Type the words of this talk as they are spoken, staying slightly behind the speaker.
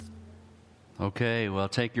Okay, well,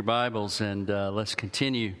 take your Bibles and let's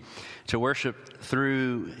continue to worship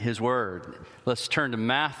through His Word. Let's turn to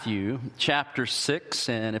Matthew chapter 6,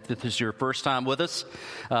 and if this is your first time with us,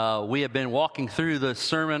 we have been walking through the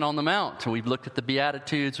Sermon on the Mount. We've looked at the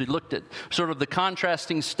Beatitudes, we've looked at sort of the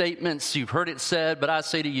contrasting statements. You've heard it said, but I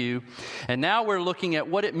say to you. And now we're looking at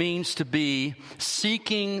what it means to be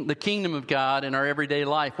seeking the kingdom of God in our everyday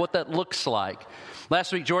life, what that looks like.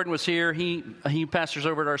 Last week, Jordan was here. He pastors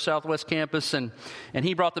over at our Southwest campus, and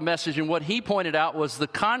he brought the message. And what he pointed out was the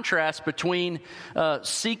contrast between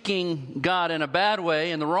seeking God in a bad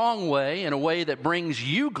way, in the wrong way, in a way that brings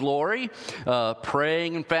you glory,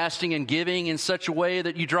 praying and fasting and giving in such a way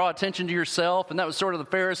that you draw attention to yourself. And that was sort of the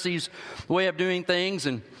Pharisees' way of doing things.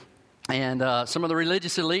 And some of the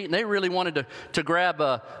religious elite, and they really wanted to grab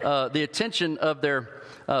the attention of their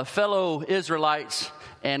fellow Israelites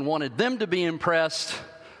and wanted them to be impressed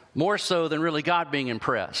more so than really God being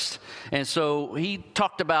impressed. And so he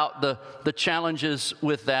talked about the challenges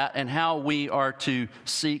with that and how we are to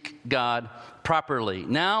seek God properly.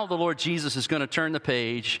 Now the Lord Jesus is going to turn the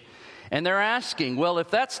page, and they're asking, well,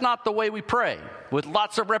 if that's not the way we pray, with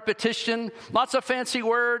lots of repetition, lots of fancy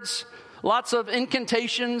words, lots of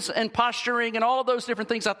incantations and posturing and all of those different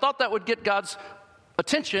things, I thought that would get God's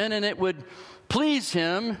attention and it would please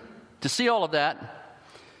Him to see all of that.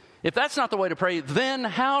 If that's not the way to pray, then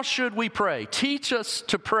how should we pray? Teach us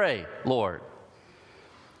to pray, Lord.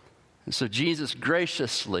 And so Jesus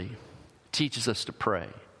graciously teaches us to pray.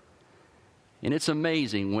 And it's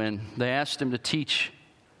amazing when they asked Him to teach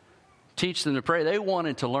them to pray. They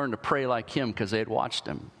wanted to learn to pray like Him because they had watched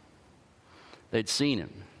Him. They'd seen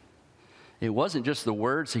Him. It wasn't just the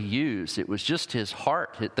words He used. It was just His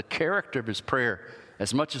heart, the character of His prayer,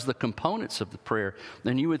 as much as the components of the prayer.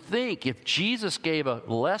 Then you would think if Jesus gave a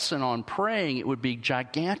lesson on praying, it would be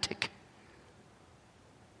gigantic.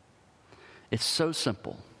 It's so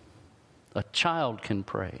simple. A child can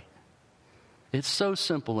pray. It's so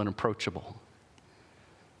simple and approachable.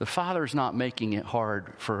 The Father's not making it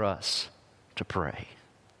hard for us to pray.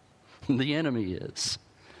 The enemy is.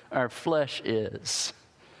 Our flesh is.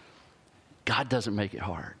 God doesn't make it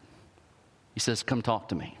hard. He says, come talk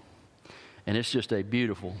to me. And it's just a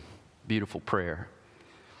beautiful, beautiful prayer.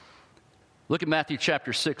 Look at Matthew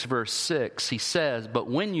chapter 6, verse 6. He says, but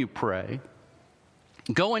when you pray,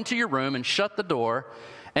 go into your room and shut the door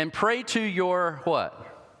and pray to your what?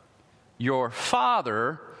 Your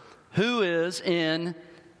Father who is in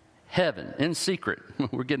heaven, in secret.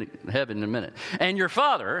 We're getting to heaven in a minute. And your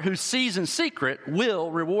Father who sees in secret will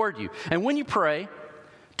reward you. And when you pray,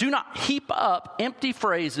 do not heap up empty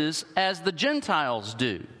phrases as the Gentiles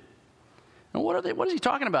do. And what is he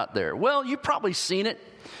talking about there? Well, you've probably seen it.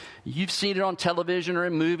 You've seen it on television or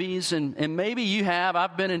in movies, and maybe you have. I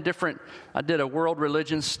did a world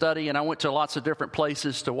religion study, and I went to lots of different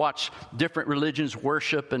places to watch different religions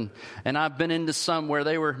worship, and I've been into some where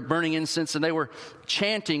they were burning incense, and they were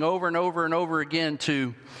chanting over and over and over again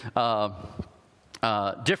to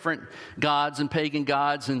different gods and pagan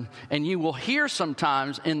gods, and you will hear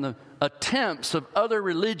sometimes in the attempts of other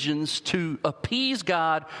religions to appease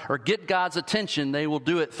God or get God's attention, they will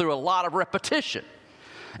do it through a lot of repetition.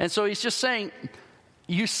 And so he's just saying,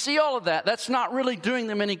 you see all of that, that's not really doing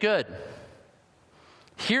them any good.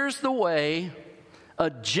 Here's the way a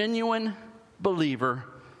genuine believer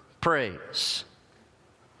prays.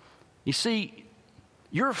 You see,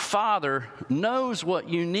 your Father knows what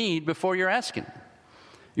you need before you're asking.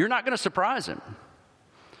 You're not going to surprise Him.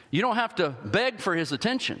 You don't have to beg for His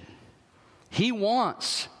attention. He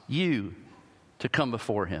wants you to come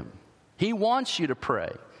before Him. He wants you to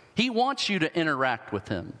pray. He wants you to interact with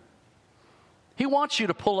Him. He wants you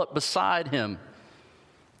to pull up beside Him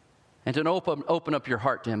and to open up your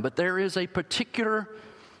heart to Him. But there is a particular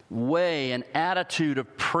way and attitude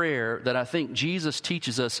of prayer that I think Jesus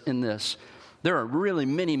teaches us in this. There are really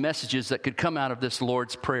many messages that could come out of this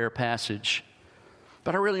Lord's Prayer passage.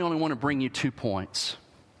 But I really only want to bring you 2 points.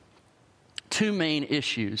 2 main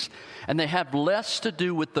issues, and they have less to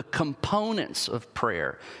do with the components of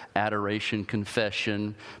prayer: adoration,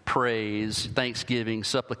 confession, praise, thanksgiving,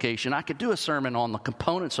 supplication. I could do a sermon on the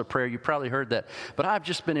components of prayer. You probably heard that. But I've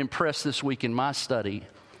just been impressed this week in my study,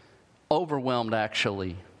 overwhelmed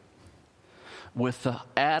actually, with the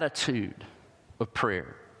attitude of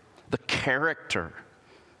prayer, the character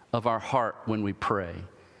of our heart when we pray.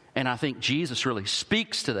 And I think Jesus really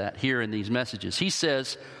speaks to that here in these messages. He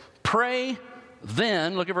says, pray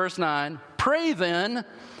then, look at verse 9, pray then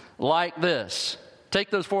like this.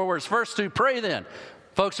 Take those 4 words. First 2, pray then.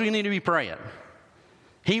 Folks, we need to be praying.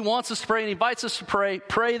 He wants us to pray and He invites us to pray.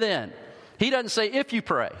 Pray then. He doesn't say if you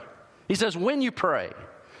pray. He says when you pray.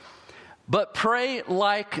 but pray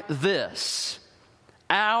like this: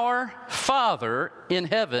 Our Father in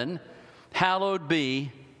heaven, hallowed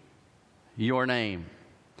be your name.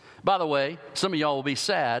 By the way, some of y'all will be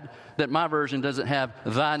sad that my version doesn't have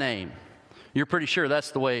thy name. You're pretty sure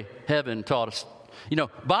that's the way heaven taught us.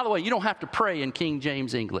 By the way, you don't have to pray in King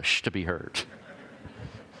James English to be heard.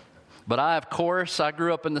 But of course, I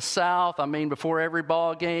grew up in the South. Before every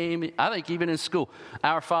ball game, I think even in school,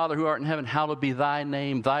 Our Father who art in heaven, hallowed be thy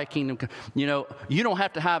name, thy kingdom come. You don't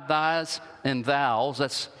have to have thys and thous.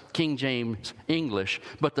 That's King James English.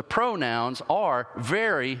 But the pronouns are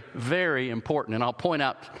very, very important. And I'll point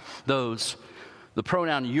out those. The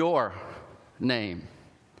pronoun your name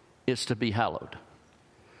is to be hallowed.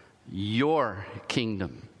 Your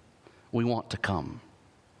kingdom we want to come.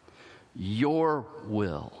 Your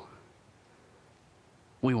will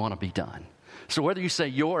we want to be done. So whether you say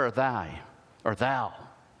your or thy or thou,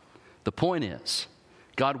 the point is,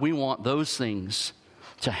 God, we want those things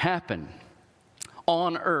to happen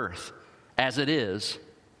on earth as it is,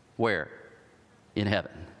 where? In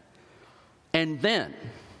heaven. And then,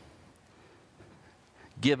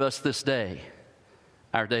 give us this day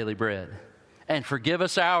our daily bread. And forgive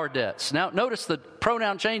us our debts. Now, notice the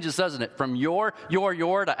pronoun changes, doesn't it? From your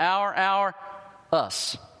to our,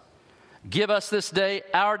 us. Give us this day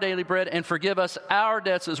our daily bread, and forgive us our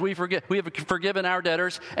debts as we have forgiven our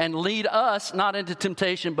debtors, and lead us not into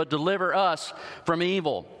temptation, but deliver us from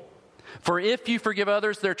evil. For if you forgive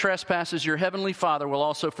others their trespasses, your heavenly Father will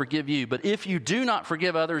also forgive you. But if you do not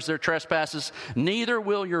forgive others their trespasses, neither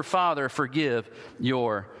will your Father forgive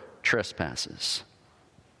your trespasses.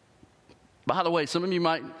 By the way, some of you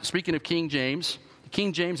might, speaking of King James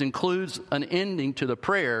includes an ending to the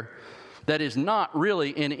prayer that is not really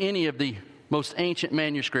in any of the most ancient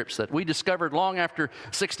manuscripts that we discovered long after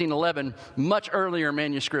 1611, much earlier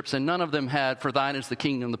manuscripts, and none of them had, for thine is the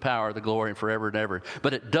kingdom, the power, the glory, and forever and ever.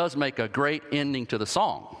 But it does make a great ending to the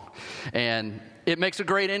song. And it makes a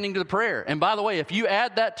great ending to the prayer. And by the way, if you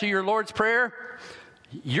add that to your Lord's Prayer,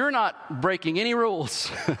 you're not breaking any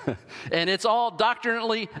rules. And it's all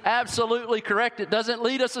doctrinally absolutely correct. It doesn't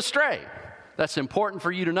lead us astray. That's important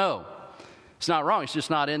for you to know. It's not wrong. It's just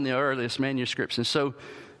not in the earliest manuscripts. And so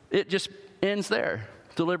it just ends there.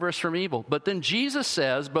 Deliver us from evil. But then Jesus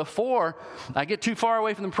says, before I get too far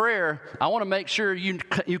away from the prayer, I want to make sure you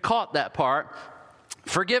caught that part.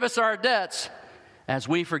 Forgive us our debts as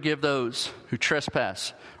we forgive those who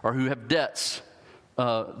trespass or who have debts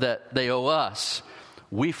that they owe us.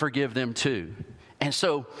 We forgive them too. And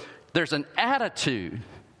so there's an attitude.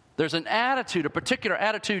 There's an attitude, a particular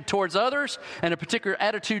attitude towards others and a particular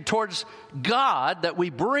attitude towards God that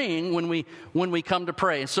we bring when we come to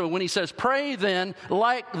pray. And so when he says pray then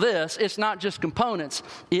like this, it's not just components.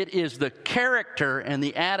 It is the character and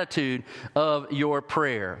the attitude of your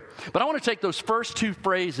prayer. But I want to take those first two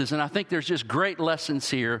phrases, and I think there's just great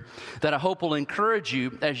lessons here that I hope will encourage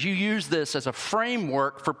you as you use this as a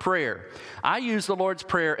framework for prayer. I use the Lord's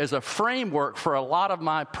Prayer as a framework for a lot of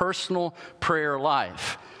my personal prayer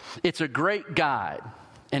life. It's a great guide,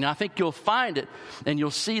 and I think you'll find it, and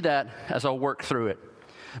you'll see that as I'll work through it.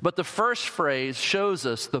 But the first phrase shows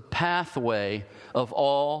us the pathway of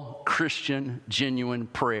all Christian genuine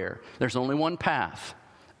prayer. There's only one path: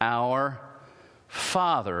 Our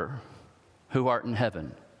Father who art in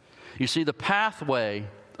heaven. You see, the pathway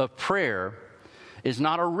of prayer is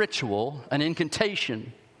not a ritual, an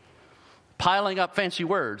incantation, piling up fancy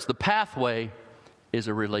words. The pathway is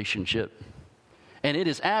a relationship. And it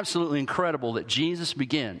is absolutely incredible that Jesus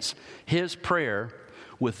begins his prayer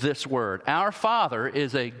with this word. Our Father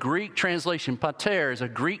is a Greek translation, pater is a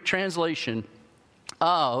Greek translation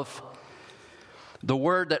of the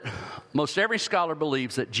word that most every scholar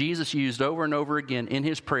believes that Jesus used over and over again in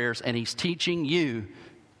his prayers, and he's teaching you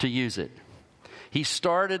to use it. He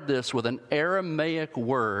started this with an Aramaic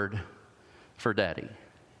word for daddy.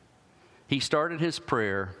 He started his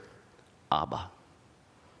prayer, Abba.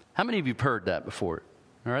 How many of you have heard that before?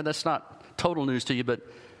 All right, that's not total news to you, but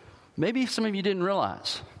maybe some of you didn't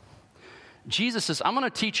realize. Jesus says, I'm going to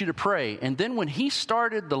teach you to pray. And then when he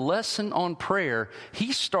started the lesson on prayer,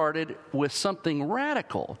 he started with something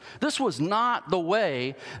radical. This was not the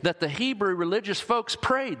way that the Hebrew religious folks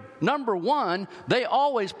prayed. Number one, they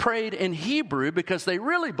always prayed in Hebrew because they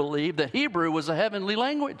really believed that Hebrew was a heavenly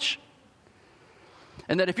language.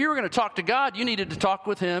 And that if you were going to talk to God, you needed to talk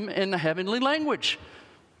with him in the heavenly language.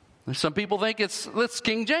 Some people think it's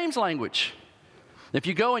King James language. If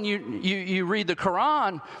you go and you read the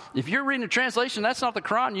Quran, if you're reading a translation, that's not the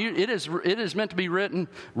Quran. It is meant to be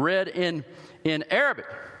read in Arabic.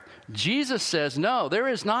 Jesus says, no, there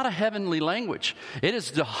is not a heavenly language. It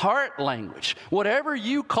is the heart language. Whatever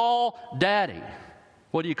you call daddy,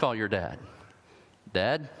 what do you call your dad?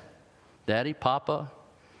 Dad? Daddy? Papa?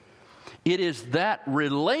 It is that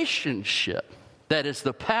relationship that is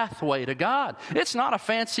the pathway to God. It's not a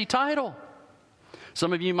fancy title.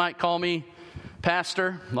 Some of you might call me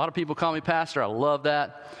pastor. A lot of people call me pastor. I love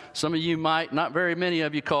that. Some of you might, not very many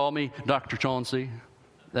of you call me Dr. Chauncey.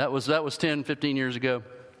 That was 10, 15 years ago.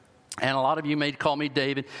 And a lot of you may call me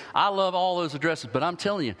David. I love all those addresses, but I'm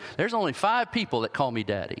telling you, there's only 5 people that call me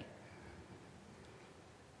daddy.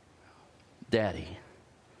 Daddy.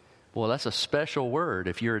 Well, that's a special word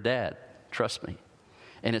if you're a dad. Trust me.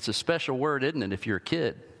 And it's a special word, isn't it, if you're a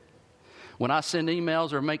kid? When I send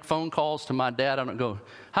emails or make phone calls to my dad, I don't go,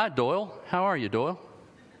 "Hi, Doyle. How are you, Doyle?"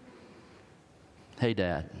 "Hey,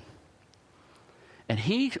 Dad." And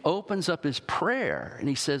he opens up his prayer and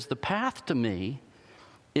he says, the path to me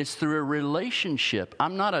is through a relationship.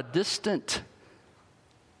 I'm not a distant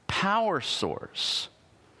power source.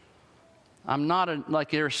 I'm not,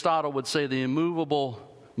 like Aristotle would say, the immovable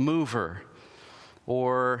mover.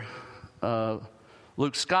 Or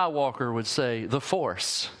Luke Skywalker would say, the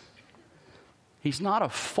force. He's not a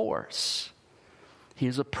force. He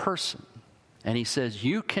is a person. And he says,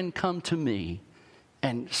 you can come to me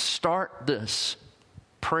and start this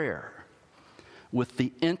prayer with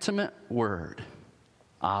the intimate word,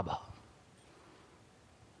 Abba.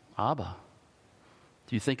 Abba.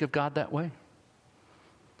 Do you think of God that way?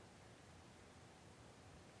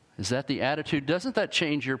 Is that the attitude? Doesn't that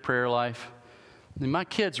change your prayer life? I mean, my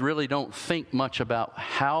kids really don't think much about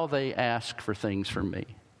how they ask for things from me.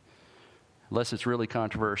 Unless it's really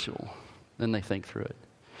controversial. Then they think through it.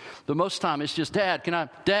 But most time it's just, Dad.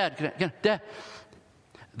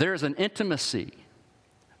 There's an intimacy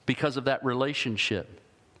because of that relationship.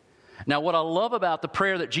 Now, what I love about the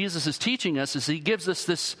prayer that Jesus is teaching us is he gives us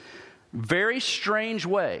this very strange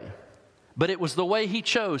way, but it was the way he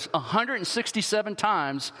chose. 167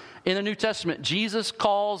 times in the New Testament, Jesus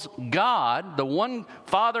calls God, the one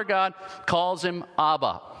Father God, calls him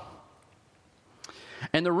Abba.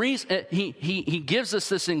 And the reason he gives us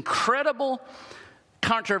this incredible,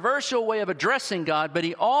 controversial way of addressing God, but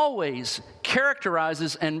he always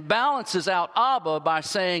characterizes and balances out Abba by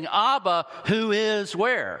saying, Abba, who is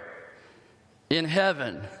where? In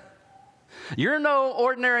heaven. You're no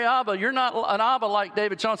ordinary Abba. You're not an Abba like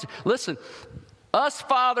David Chauncey. Listen, us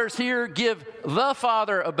fathers here give the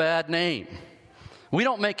Father a bad name. We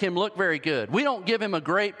don't make him look very good. We don't give him a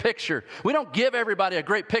great picture. We don't give everybody a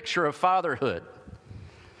great picture of fatherhood.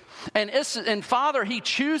 And Father, he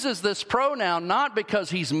chooses this pronoun not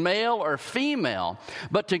because he's male or female,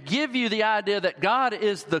 but to give you the idea that God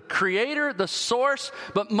is the creator, the source.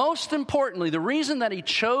 But most importantly, the reason that he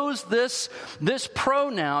chose this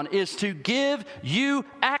pronoun is to give you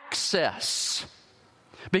access.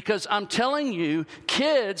 Because I'm telling you,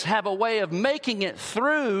 kids have a way of making it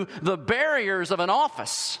through the barriers of an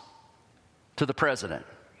office to the president.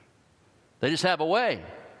 They just have a way.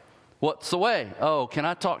 What's the way? Oh, can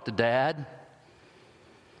I talk to Dad?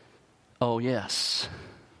 Oh, yes.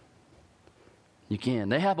 You can.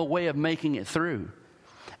 They have a way of making it through.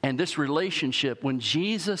 And this relationship, when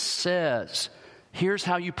Jesus says, here's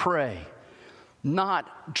how you pray,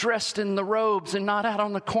 not dressed in the robes and not out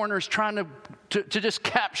on the corners trying to just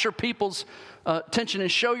capture people's attention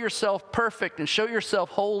and show yourself perfect and show yourself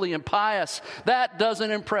holy and pious. That doesn't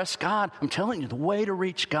impress God. I'm telling you, the way to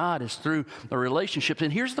reach God is through the relationships.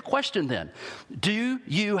 And here's the question then. Do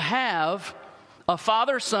you have a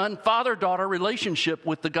father-son, father-daughter relationship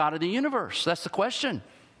with the God of the universe? That's the question.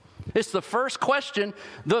 It's the first question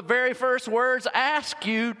the very first words ask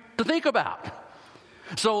you to think about.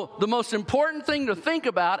 So the most important thing to think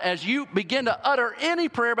about as you begin to utter any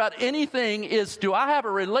prayer about anything is, do I have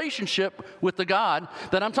a relationship with the God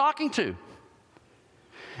that I'm talking to?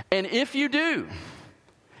 And if you do,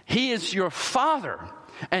 he is your Father,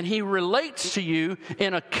 and he relates to you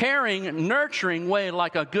in a caring, nurturing way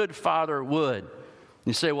like a good father would.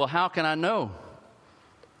 You say, well, how can I know?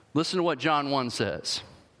 Listen to what John 1 says.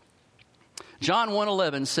 John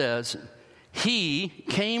 1:11 says, he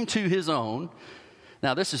came to his own.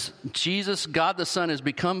 Now, this is Jesus, God the Son, has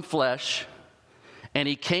become flesh, and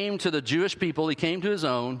he came to the Jewish people. He came to his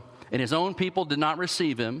own, and his own people did not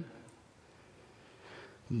receive him.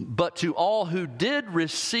 But to all who did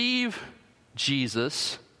receive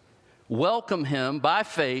Jesus, welcome him by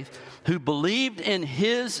faith, who believed in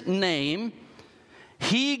his name,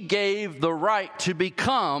 he gave the right to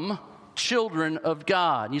become children of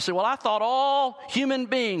God. And you say, well, I thought all human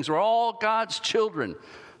beings were all God's children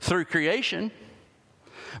through creation.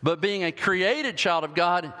 But being a created child of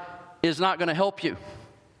God, is not going to help you.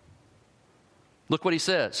 Look what he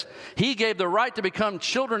says. He gave the right to become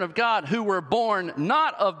children of God who were born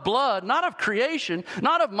not of blood, not of creation,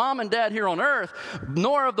 not of mom and dad here on earth,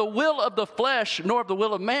 nor of the will of the flesh, nor of the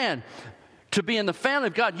will of man. To be in the family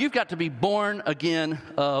of God, you've got to be born again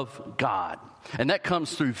of God. And that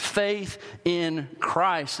comes through faith in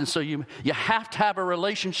Christ. And so you have to have a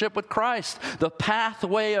relationship with Christ. The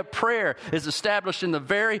pathway of prayer is established in the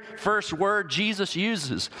very first word Jesus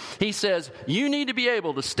uses. He says, you need to be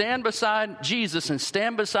able to stand beside Jesus and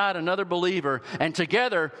stand beside another believer. And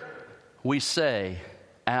together we say,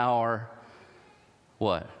 our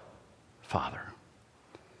what? Father.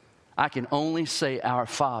 I can only say our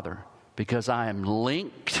Father because I am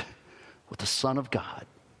linked with the Son of God.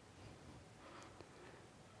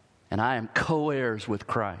 And I am co-heirs with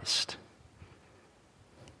Christ.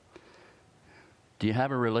 Do you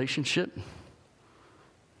have a relationship?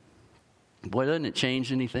 Boy, doesn't it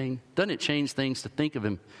change anything? Doesn't it change things to think of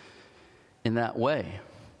him in that way?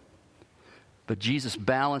 But Jesus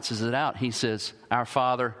balances it out. He says, our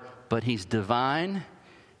Father, but he's divine.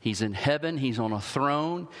 He's in heaven. He's on a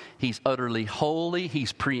throne. He's utterly holy.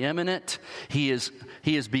 He's preeminent. He is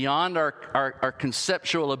beyond our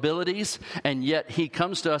conceptual abilities. And yet he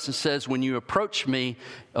comes to us and says, when you approach me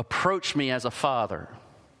as a father.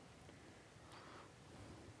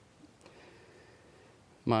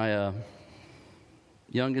 My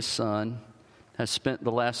youngest son has spent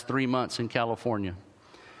the last 3 months in California.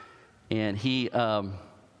 And he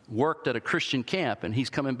worked at a Christian camp, and he's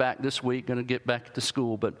coming back this week, going to get back to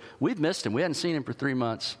school. But we've missed him. We hadn't seen him for 3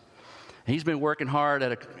 months. He's been working hard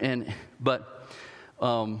and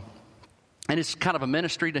it's kind of a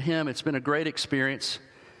ministry to him. It's been a great experience.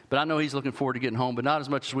 But I know he's looking forward to getting home, but not as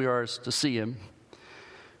much as we are to see him.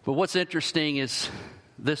 But what's interesting is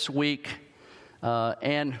this week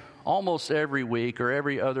and almost every week or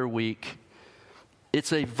every other week,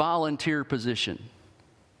 it's a volunteer position.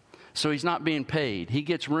 So he's not being paid. He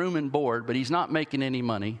gets room and board, but he's not making any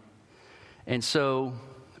money. And so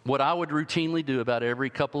what I would routinely do about every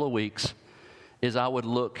couple of weeks is I would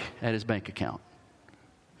look at his bank account.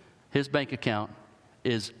 His bank account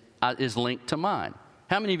is linked to mine.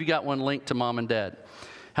 How many of you got one linked to mom and dad?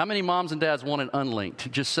 How many moms and dads want it unlinked?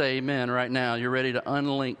 Just say amen right now. You're ready to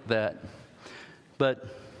unlink that. But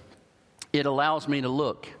it allows me to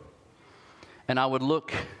look. And I would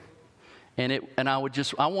look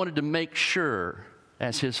I wanted to make sure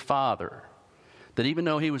as his father that even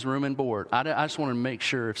though he was room and board, I just wanted to make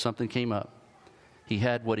sure if something came up, he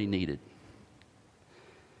had what he needed.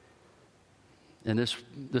 And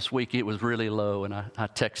this week it was really low, and I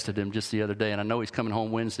texted him just the other day, and I know he's coming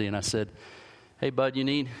home Wednesday, and I said, hey, bud,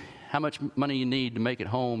 how much money you need to make it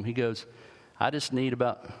home? He goes, I just need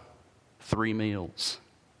about 3 meals.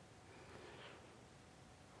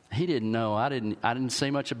 He didn't know. I didn't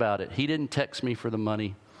say much about it. He didn't text me for the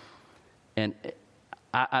money. And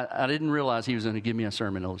I didn't realize he was going to give me a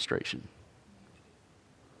sermon illustration.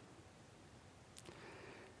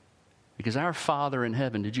 Because our Father in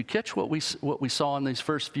heaven, did you catch what we saw in these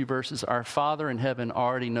first few verses? Our Father in heaven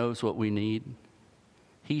already knows what we need.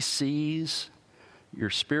 He sees your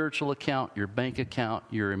spiritual account, your bank account,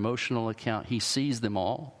 your emotional account. He sees them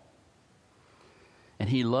all. And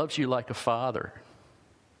he loves you like a father.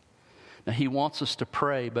 Now, he wants us to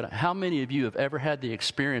pray, but how many of you have ever had the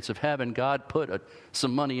experience of having God put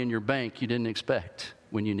some money in your bank you didn't expect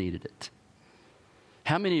when you needed it?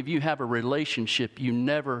 How many of you have a relationship you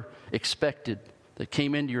never expected that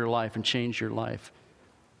came into your life and changed your life?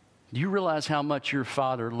 Do you realize how much your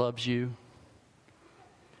Father loves you?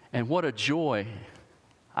 And what a joy.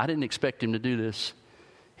 I didn't expect him to do this.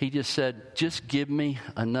 He just said, just give me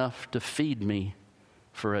enough to feed me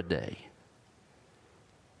for a day.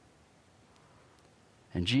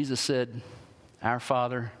 And Jesus said, our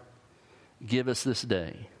Father, give us this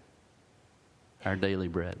day our daily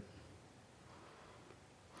bread.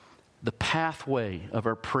 The pathway of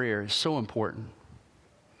our prayer is so important.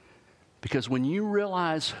 Because when you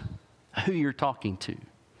realize who you're talking to,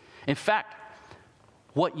 in fact,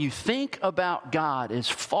 what you think about God is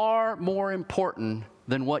far more important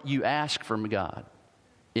than what you ask from God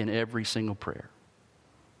in every single prayer.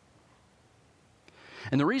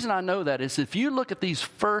 And the reason I know that is if you look at these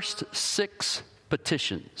first 6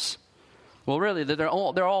 petitions, well, really, they're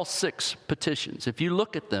all 6 petitions. If you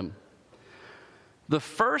look at them, the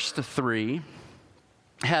first 3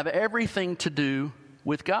 have everything to do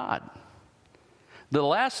with God. The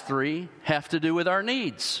last 3 have to do with our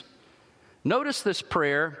needs. Notice this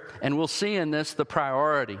prayer, and we'll see in this the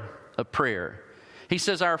priority of prayer. He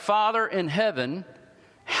says, our Father in heaven,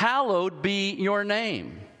 hallowed be your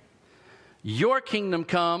name. Your kingdom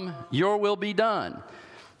come, your will be done.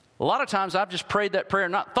 A lot of times I've just prayed that prayer,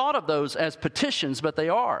 not thought of those as petitions, but they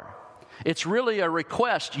are. It's really a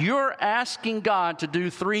request. You're asking God to do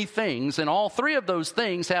three things, and all three of those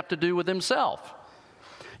things have to do with himself.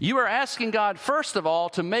 You are asking God, first of all,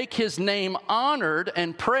 to make his name honored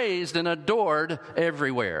and praised and adored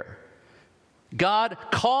everywhere. God,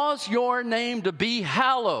 cause your name to be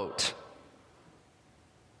hallowed.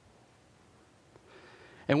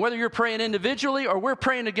 And whether you're praying individually or we're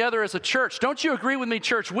praying together as a church, don't you agree with me,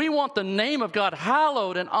 church? We want the name of God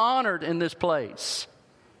hallowed and honored in this place.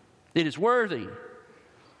 It is worthy.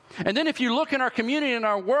 And then if you look in our community, in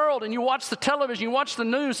our world, and you watch the television, you watch the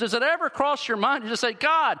news, does it ever cross your mind to just say,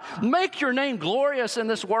 God, make your name glorious in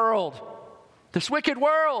this world, this wicked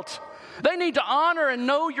world? They need to honor and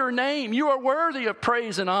know your name. You are worthy of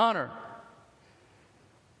praise and honor.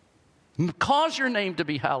 Cause your name to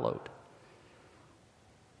be hallowed.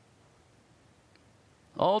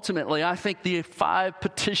 Ultimately, I think the 5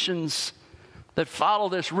 petitions that follow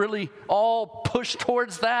this really all push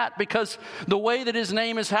towards that, because the way that his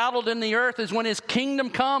name is hallowed in the earth is when his kingdom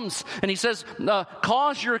comes. And he says,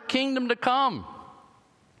 cause your kingdom to come.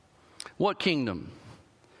 What kingdom?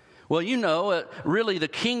 Well, you know, really the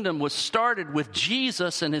kingdom was started with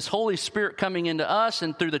Jesus and his Holy Spirit coming into us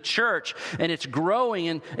and through the church, and it's growing,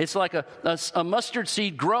 and it's like a mustard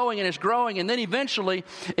seed growing, and it's growing, and then eventually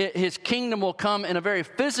his kingdom will come in a very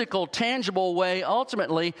physical, tangible way.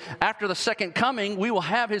 Ultimately, after the second coming, we will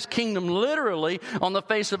have his kingdom literally on the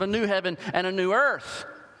face of a new heaven and a new earth.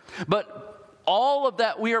 But all of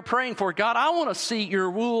that we are praying for. God, I want to see your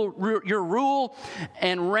rule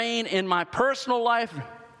and reign in my personal life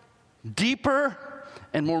deeper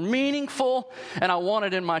and more meaningful, and I want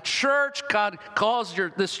it in my church. God, cause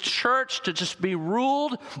this church to just be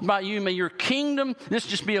ruled by you. May your kingdom, this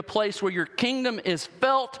just be a place where your kingdom is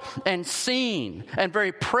felt and seen and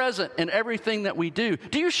very present in everything that we do.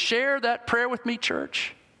 Do you share that prayer with me,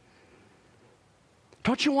 church?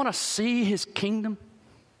 Don't you want to see his kingdom?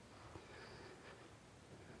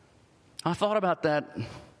 I thought about that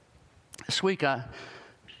this week.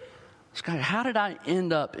 How did I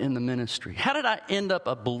end up in the ministry? How did I end up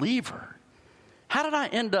a believer? How did I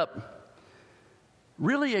end up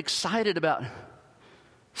really excited about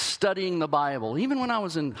studying the Bible? Even when I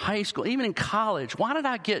was in high school, even in college, why did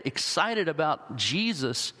I get excited about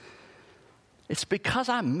Jesus? It's because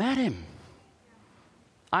I met him.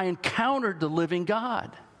 I encountered the living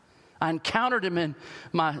God. I encountered him in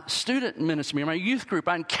my student ministry, my youth group.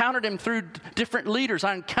 I encountered him through different leaders.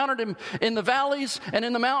 I encountered him in the valleys and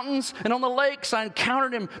in the mountains and on the lakes. I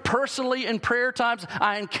encountered him personally in prayer times.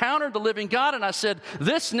 I encountered the living God, and I said,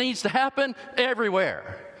 this needs to happen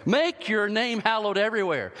everywhere. Make your name hallowed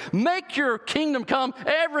everywhere. Make your kingdom come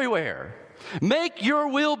everywhere. Make your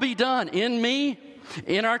will be done in me,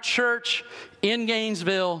 in our church, in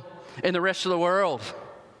Gainesville, and the rest of the world.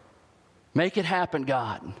 Make it happen,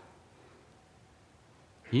 God.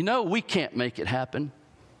 You know, we can't make it happen.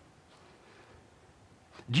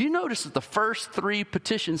 Do you notice that the first 3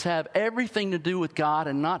 petitions have everything to do with God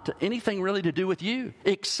and not anything really to do with you,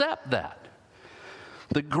 except that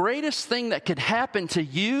the greatest thing that could happen to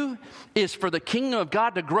you is for the kingdom of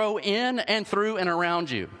God to grow in and through and around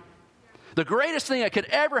you. The greatest thing that could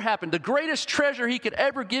ever happen, the greatest treasure he could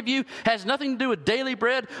ever give you, has nothing to do with daily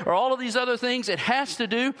bread or all of these other things. It has to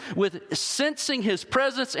do with sensing his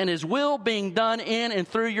presence and his will being done in and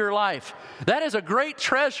through your life. That is a great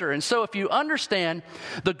treasure. And so if you understand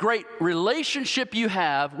the great relationship you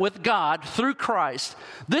have with God through Christ,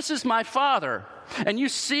 this is my Father. And you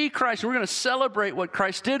see Christ. We're going to celebrate what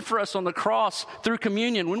Christ did for us on the cross through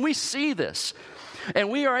communion. When we see this,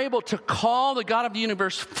 and we are able to call the God of the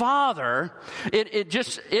universe Father,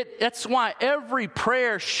 that's why every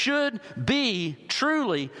prayer should be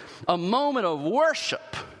truly a moment of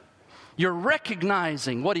worship. You're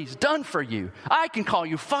recognizing what he's done for you. I can call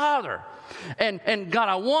you Father. And God,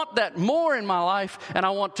 I want that more in my life, and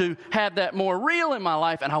I want to have that more real in my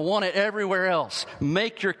life, and I want it everywhere else.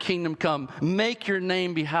 Make your kingdom come. Make your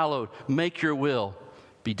name be hallowed. Make your will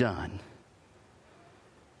be done.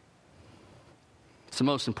 It's the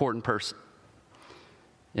most important person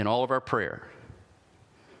in all of our prayer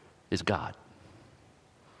is God,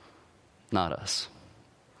 not us.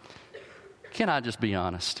 Can I just be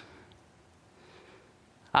honest?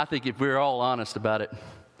 I think if we're all honest about it,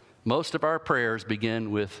 most of our prayers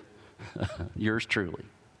begin with yours truly,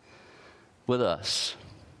 with us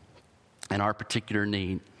and our particular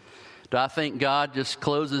need. Do I think God just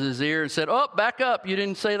closes his ear and said, oh, back up. You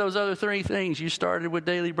didn't say those other 3 things. You started with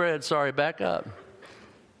daily bread. Sorry, back up.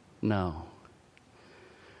 No.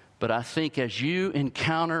 But I think as you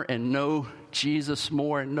encounter and know Jesus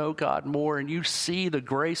more and know God more, and you see the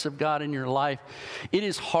grace of God in your life, it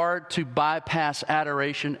is hard to bypass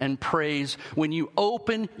adoration and praise when you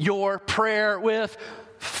open your prayer with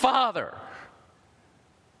Father.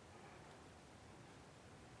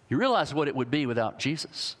 You realize what it would be without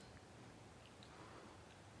Jesus.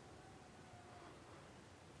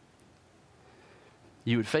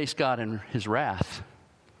 You would face God in his wrath.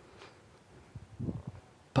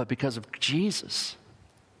 But because of Jesus,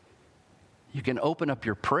 you can open up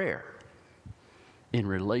your prayer in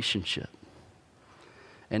relationship.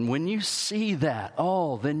 And when you see that,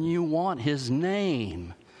 then you want his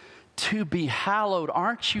name to be hallowed.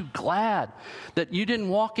 Aren't you glad that you didn't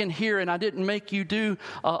walk in here and I didn't make you do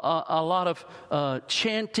a lot of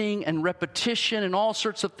chanting and repetition and all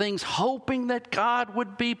sorts of things, hoping that God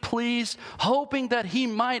would be pleased, hoping that he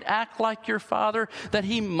might act like your Father, that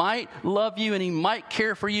he might love you and he might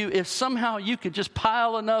care for you. If somehow you could just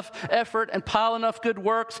pile enough effort and pile enough good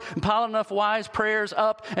works and pile enough wise prayers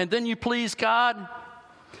up, and then you please God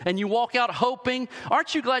and you walk out hoping,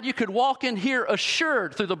 aren't you glad you could walk in here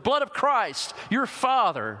assured through the blood of Christ, your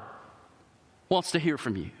Father wants to hear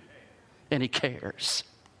from you and he cares.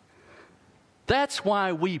 That's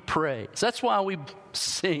why we praise. That's why we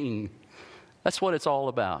sing. That's what it's all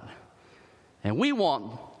about. And we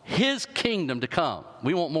want his kingdom to come.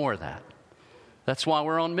 We want more of that. That's why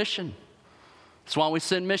we're on mission. That's why we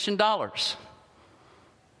send mission dollars.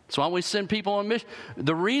 That's why we send people on mission.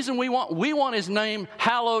 The reason we want his name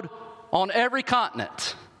hallowed on every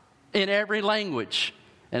continent, in every language,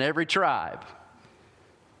 and every tribe,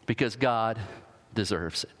 because God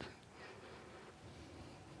deserves it.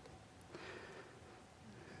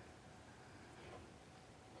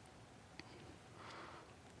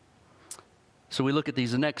 So we look at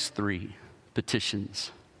these next three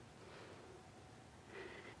petitions.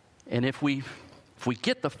 And if we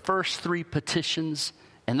get the first three petitions,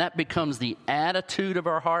 and that becomes the attitude of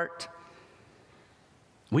our heart,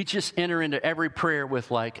 we just enter into every prayer with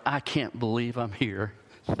I can't believe I'm here.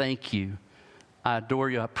 Thank you. I adore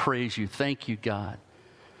you. I praise you. Thank you, God.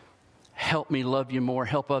 Help me love you more.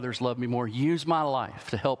 Help others love me more. Use my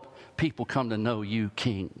life to help people come to know you,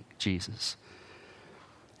 King Jesus.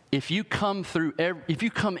 If you come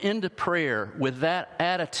into prayer with that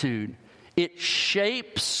attitude, it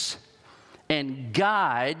shapes and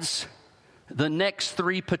guides the next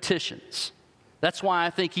three petitions. That's why I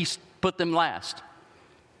think he's put them last.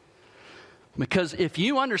 Because if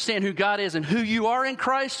you understand who God is and who you are in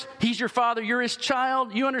Christ, he's your Father, you're his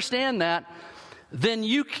child, you understand that, then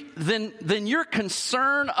your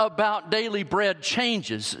concern about daily bread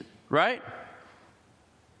changes, right?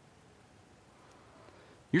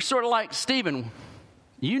 You're sort of like Stephen.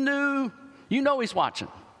 You know he's watching.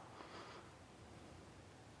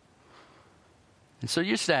 And so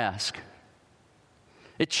you just ask.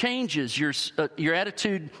 It changes your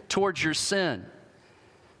attitude towards your sin.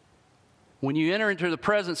 When you enter into the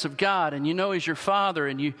presence of God and you know he's your Father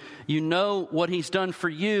and you know what he's done for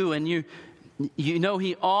you, and you know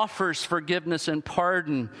he offers forgiveness and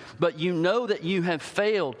pardon, but you know that you have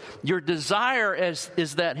failed. Your desire is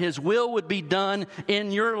that his will would be done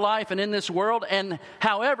in your life and in this world. And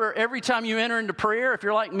however, every time you enter into prayer, if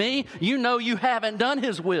you're like me, you know you haven't done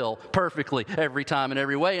his will perfectly every time in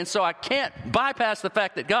every way. And so I can't bypass the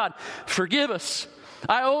fact that, God, forgive us.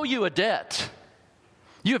 I owe you a debt.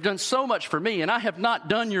 You have done so much for me, and I have not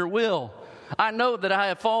done your will. I know that I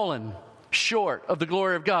have fallen short of the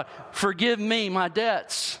glory of God. Forgive me my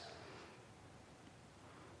debts.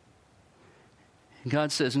 And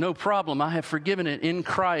God says, no problem. I have forgiven it in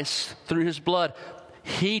Christ through his blood.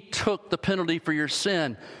 He took the penalty for your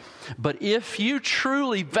sin. But if you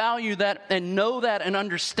truly value that and know that and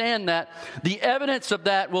understand that, the evidence of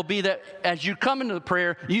that will be that as you come into the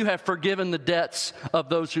prayer, you have forgiven the debts of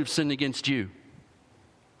those who've sinned against you.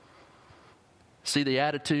 See the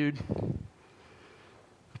attitude?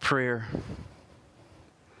 Prayer.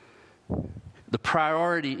 The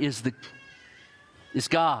priority is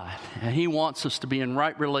God, and he wants us to be in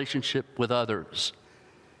right relationship with others.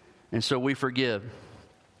 And so we forgive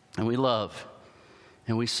and we love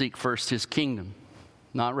and we seek first his kingdom,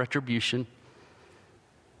 not retribution,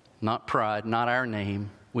 not pride, not our name.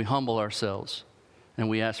 We humble ourselves and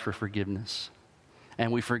we ask for forgiveness,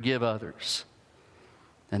 and we forgive others,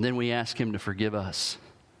 and then we ask him to forgive us.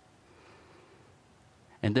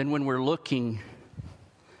 And then when we're looking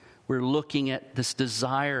at this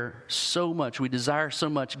desire so much. We desire so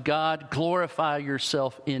much. God, glorify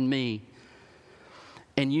yourself in me.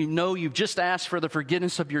 And you know you've just asked for the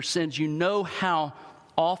forgiveness of your sins. You know how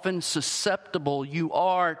often susceptible you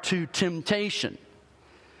are to temptation.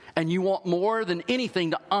 and you want more than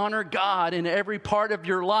anything to honor God in every part of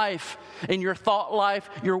your life, in your thought life,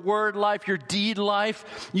 your word life, your deed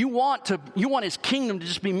life, you want His kingdom to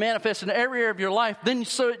just be manifest in every area of your life, then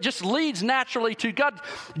so it just leads naturally to God,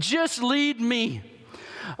 just lead me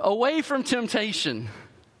away from temptation.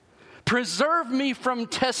 Preserve me from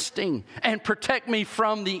testing and protect me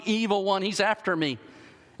from the evil one. He's after me.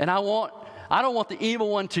 And I don't want the evil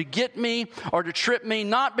one to get me or to trip me,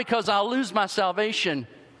 not because I'll lose my salvation.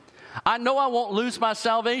 I know I won't lose my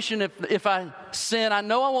salvation if I sin. I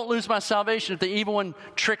know I won't lose my salvation if the evil one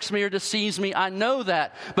tricks me or deceives me. I know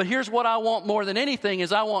that. But here's what I want more than anything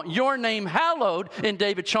is I want your name hallowed in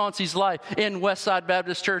David Chauncey's life, in Westside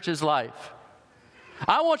Baptist Church's life.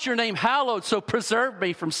 I want your name hallowed, so preserve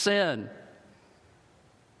me from sin.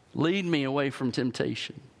 Lead me away from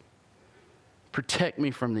temptation. Protect me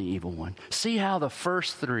from the evil one. See how the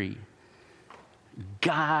first three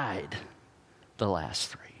guide the last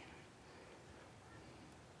three.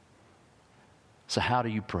 So how do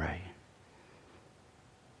you pray?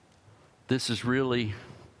 This is really,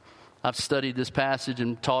 I've studied this passage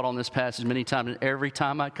and taught on this passage many times, and every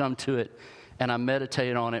time I come to it and I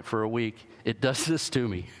meditate on it for a week, it does this to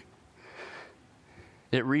me.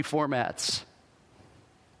 It reformats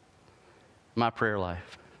my prayer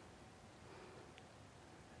life.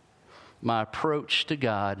 My approach to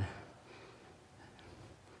God.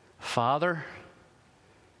 Father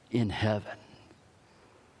in heaven,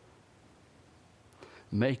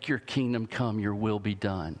 make your kingdom come, your will be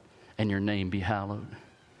done, and your name be hallowed.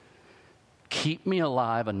 Keep me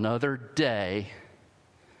alive another day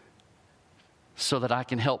so that I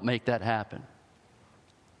can help make that happen.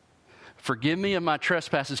 Forgive me of my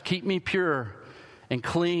trespasses. Keep me pure and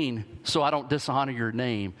clean so I don't dishonor your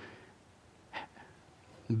name.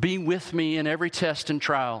 Be with me in every test and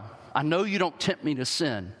trial. I know you don't tempt me to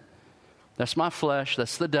sin. That's my flesh.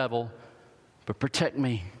 That's the devil. But protect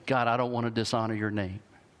me. God, I don't want to dishonor your name.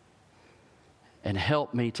 And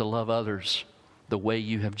help me to love others the way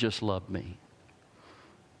you have just loved me.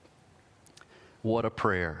 What a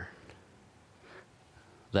prayer.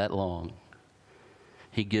 That long.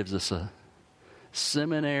 He gives us a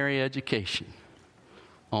seminary education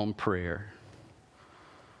on prayer.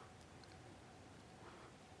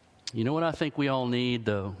 You know what I think we all need,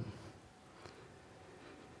 though?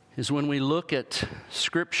 Is when we look at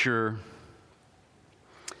Scripture,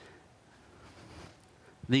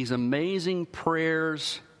 these amazing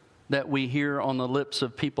prayers that we hear on the lips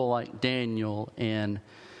of people like Daniel and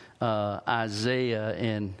Isaiah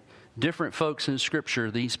and different folks in Scripture,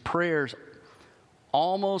 these prayers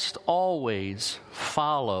almost always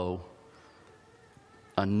follow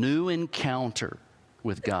a new encounter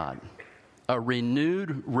with God, a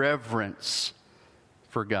renewed reverence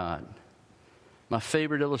for God. My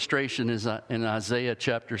favorite illustration is in Isaiah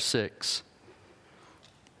chapter 6.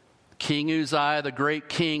 King Uzziah, the great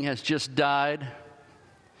king, has just died.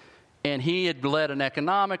 And he had led an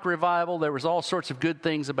economic revival. There was all sorts of good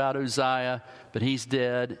things about Uzziah, but he's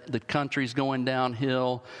dead. The country's going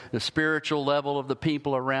downhill. The spiritual level of the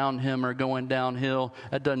people around him are going downhill.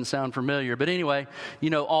 That doesn't sound familiar. But anyway,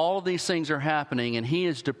 all of these things are happening, and he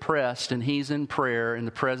is depressed, and he's in prayer in the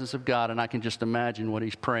presence of God, and I can just imagine what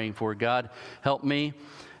he's praying for. God, help me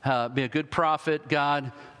be a good prophet.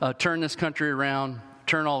 God, turn this country around.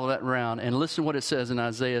 Turn all of that around. And listen what it says in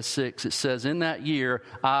Isaiah 6. It says, in that year,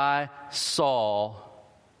 I saw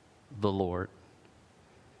the Lord.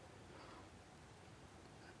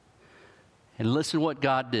 And listen what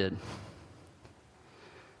God did.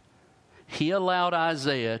 He allowed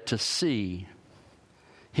Isaiah to see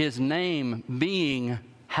his name being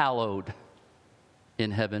hallowed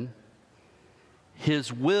in heaven,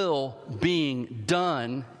 his will being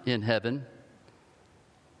done in heaven.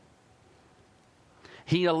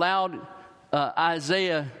 He allowed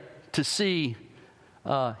Isaiah to see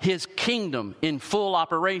his kingdom in full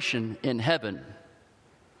operation in heaven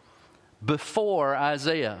before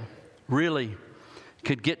Isaiah really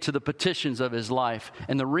could get to the petitions of his life.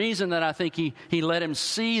 And the reason that I think he let him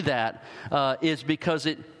see that is because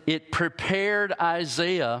it prepared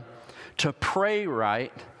Isaiah to pray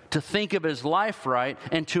right, to think of his life right,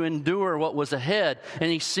 and to endure what was ahead.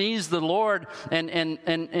 And he sees the Lord, and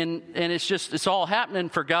it's all happening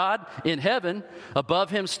for God in heaven. Above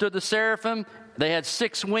him stood the seraphim. They had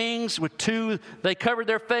 6 wings. With 2 they covered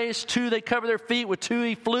their face, 2 they covered their feet, with 2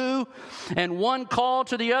 he flew, and one called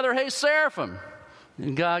to the other, hey, seraphim.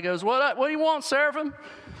 And God goes, what do you want, seraphim?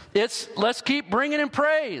 Let's keep bringing in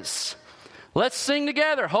praise. Let's sing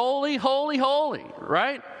together, holy, holy, holy,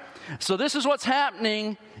 right? So this is what's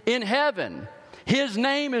happening in heaven. His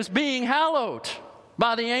name is being hallowed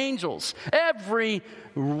by the angels. Every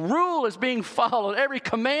rule is being followed. Every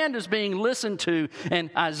command is being listened to. And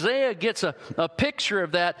Isaiah gets a picture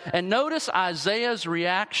of that. And notice Isaiah's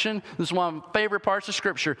reaction. This is one of my favorite parts of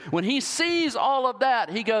Scripture. When he sees all of that,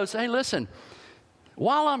 he goes, hey, listen,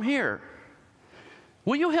 while I'm here,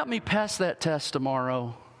 will you help me pass that test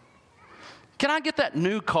tomorrow? Can I get that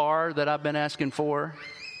new car that I've been asking for?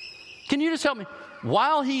 Can you just help me?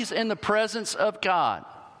 While he's in the presence of God,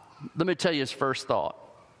 let me tell you his first thought.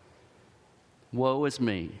 Woe is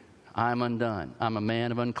me. I'm undone. I'm a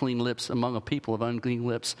man of unclean lips among a people of unclean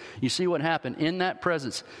lips. You see what happened in that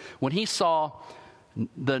presence. When he saw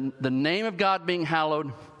the name of God being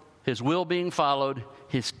hallowed, his will being followed,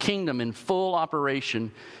 his kingdom in full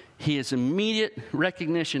operation, his immediate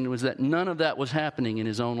recognition was that none of that was happening in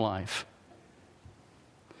his own life.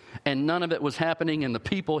 And none of it was happening in the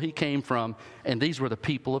people he came from, and these were the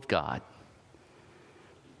people of God.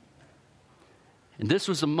 And this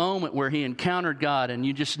was a moment where he encountered God, and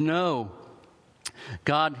you just know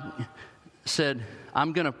God said,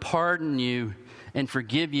 I'm going to pardon you and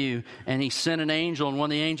forgive you. And he sent an angel, and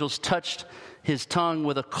one of the angels touched his tongue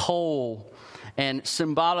with a coal and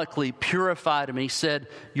symbolically purified him. He said,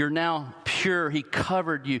 you're now pure. He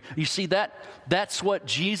covered you. You see, that's what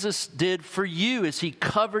Jesus did for you, is he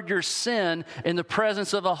covered your sin in the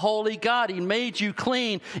presence of a holy God. He made you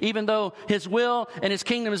clean. Even though his will and his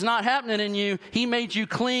kingdom is not happening in you, he made you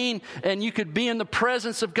clean, and you could be in the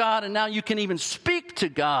presence of God, and now you can even speak to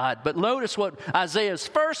God. But notice what Isaiah's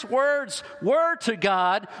first words were to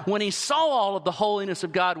God when he saw all of the holiness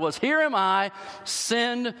of God was, here am I,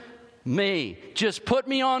 send me. Just put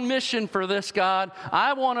me on mission for this, God.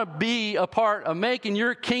 I want to be a part of making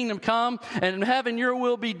your kingdom come and having your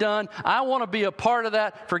will be done. I want to be a part of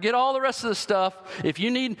that. Forget all the rest of the stuff. If you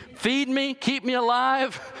need, feed me, keep me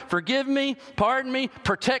alive, forgive me, pardon me,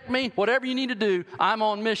 protect me, whatever you need to do, I'm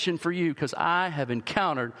on mission for you because I have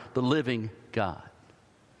encountered the living God.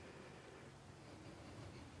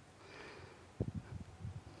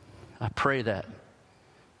 I pray that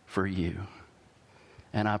for you.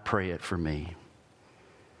 And I pray it for me.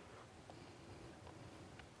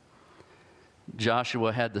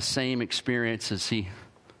 Joshua had the same experience as he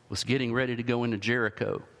was getting ready to go into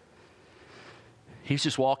Jericho. He's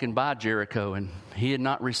just walking by Jericho, and he had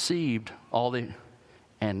not received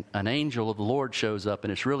and an angel of the Lord shows up,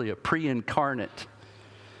 and it's really a pre-incarnate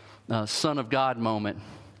Son of God moment.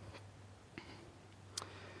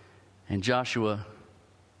 And Joshua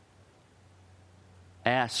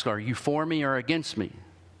asks, are you for me or against me?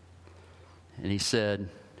 And he said,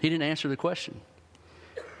 he didn't answer the question.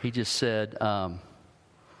 He just said, I'm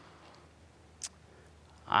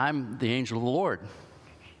the angel of the Lord.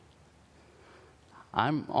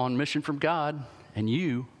 I'm on mission from God, and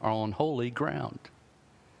you are on holy ground.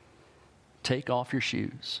 Take off your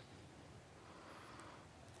shoes.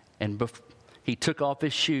 And he took off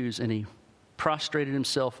his shoes, and he prostrated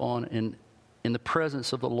himself in the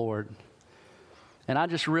presence of the Lord. And I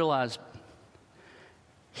just realized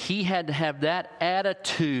he had to have that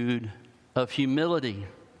attitude of humility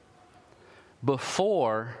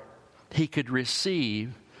before he could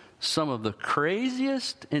receive some of the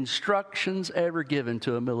craziest instructions ever given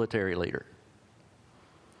to a military leader.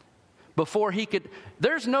 Before he could,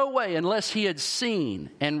 there's no way unless he had seen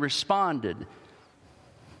and responded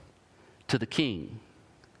to the king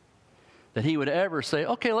that he would ever say,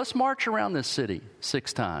 okay, let's march around this city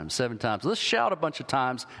 6 times, 7 times. Let's shout a bunch of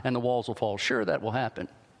times and the walls will fall. Sure, that will happen.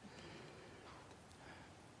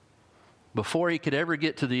 Before he could ever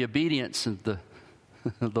get to the obedience of the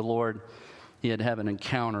Lord, he had to have an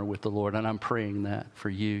encounter with the Lord. And I'm praying that for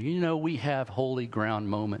you. You know, we have holy ground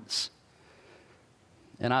moments.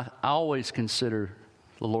 And I always consider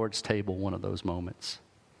the Lord's table one of those moments.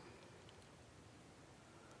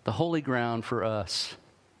 The holy ground for us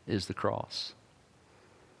is the cross.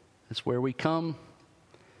 It's where we come,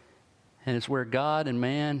 and it's where God and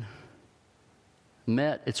man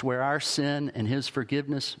met. It's where our sin and his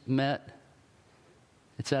forgiveness met.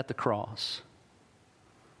 It's at the cross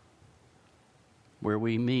where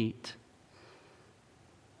we meet,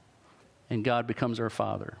 and God becomes our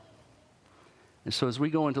Father. And so as we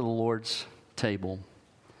go into the Lord's table,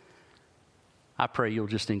 I pray you'll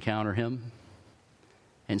just encounter him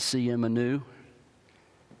and see him anew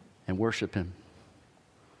and worship him.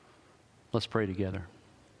 Let's pray together.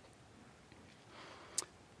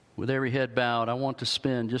 With every head bowed, I want to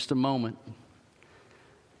spend just a moment.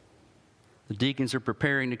 The deacons are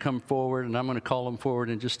preparing to come forward, and I'm going to call them forward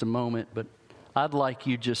in just a moment, but I'd like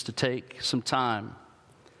you just to take some time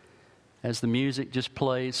as the music just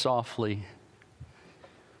plays softly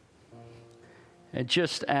and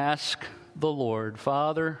just ask the Lord.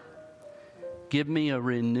 Father, give me a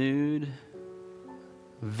renewed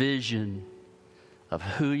vision of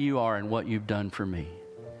who you are and what you've done for me.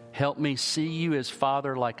 Help me see you as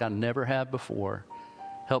Father like I never have before.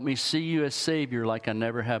 Help me see you as Savior like I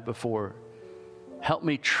never have before. Help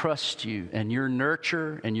me trust you and your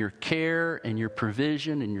nurture and your care and your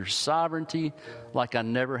provision and your sovereignty like I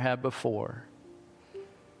never have before.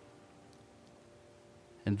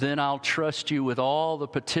 And then I'll trust you with all the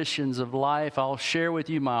petitions of life. I'll share with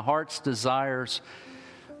you my heart's desires,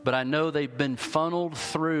 but I know they've been funneled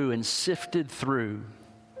through and sifted through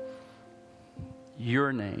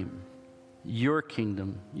your name, your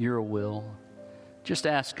kingdom, your will. Just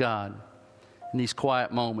ask God in these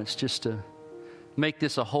quiet moments just to make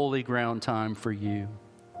this a holy ground time for you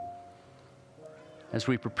as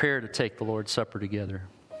we prepare to take the Lord's Supper together.